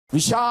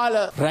විශාල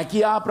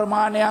රැකියා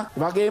ප්‍රමාණයක්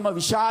වගේම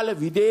විශාල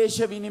විදේශ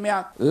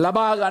විනිමයක්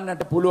ලබා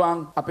ගන්නට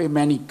පුළුවන් අපේ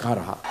මැණික්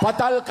කරහා.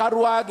 පතල්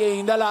කරුවාගේ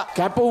ඉඳලා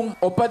කැපුම්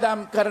ඔපදම්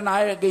කරන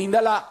අයගේ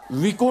ඉඳලා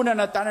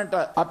විකුණන තැනට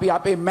අපි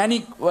අපේ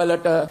මැණික්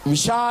වලට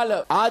විශාල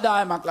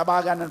ආදායමක්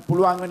ලබා ගන්නට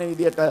පුළුවන් වෙන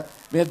විදිහට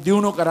මේ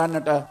දියුණු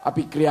කරන්නට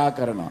අපි ක්‍රියා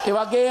කරනවා. ඒ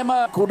වගේම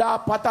කුඩා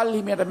පතල්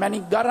හිමියට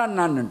මැණික්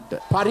ගරන්නන්නට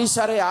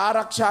පරිසරය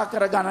ආරක්ෂා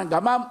කරගන්න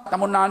ගමන්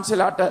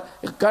තමුන්නාන්සලාට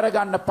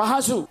කරගන්න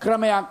පහසු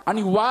ක්‍රමයක්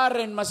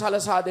අනිවාර්යෙන්ම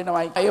සලසා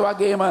දෙනවයි. ඒ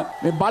වගේම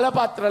මේ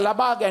බලපත්‍ර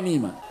ලබා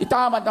ගැනීම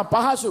ඉතාමත්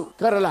පහසු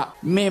කරලා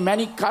මේ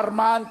මැණික්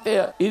කර්මාන්තය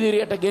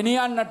ඉදිරියට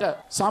ගෙනියන්නට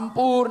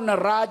සම්පූර්ණ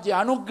රාජ්‍ය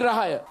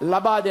අනුග්‍රහය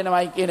ලබා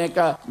දෙනවයි කියන එක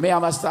මේ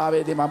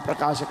අවස්ථාවේදී මම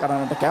ප්‍රකාශ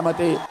කරන්නට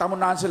කැමතියි.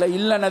 තමුන්නාන්සලා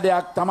ඉල්ලන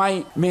දෙයක්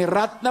තමයි මේ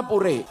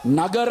රත්නපුරේ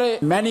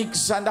නගරය මැණික්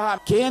සඳහා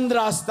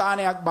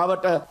කේන්ද්‍රස්ථානයක්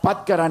බවට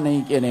පත්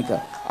කරන්නයි කියන එක.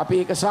 අපි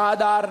ඒක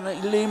සාධාරණ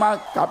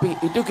ඉල්ලීමක් අපි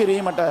ඉටු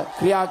කිරීමට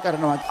ක්‍රියා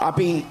කරනවා.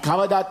 අපි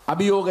කවදත්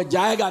අභියෝග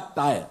ජයගත්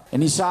අය.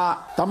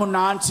 එනිසා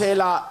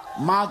තමුන්නාන්සේලා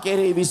මා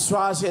කෙරෙහි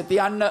විශ්වාසය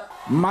තියන්න.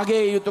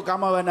 මගේ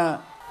යුතුයකම වන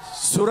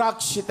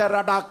සුරක්ෂිත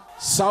රටක්,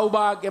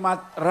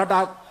 සෞභාග්‍යමත්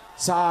රටක්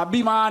සහ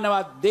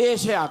අභිමානවත්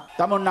දේශයක්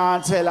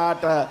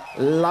තමුන්නාන්සේලාට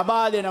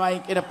ලබා දෙනවයි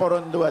කියන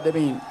පොරොන්දුව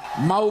දෙමින්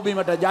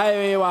මව්බිමට ජය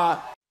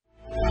වේවා.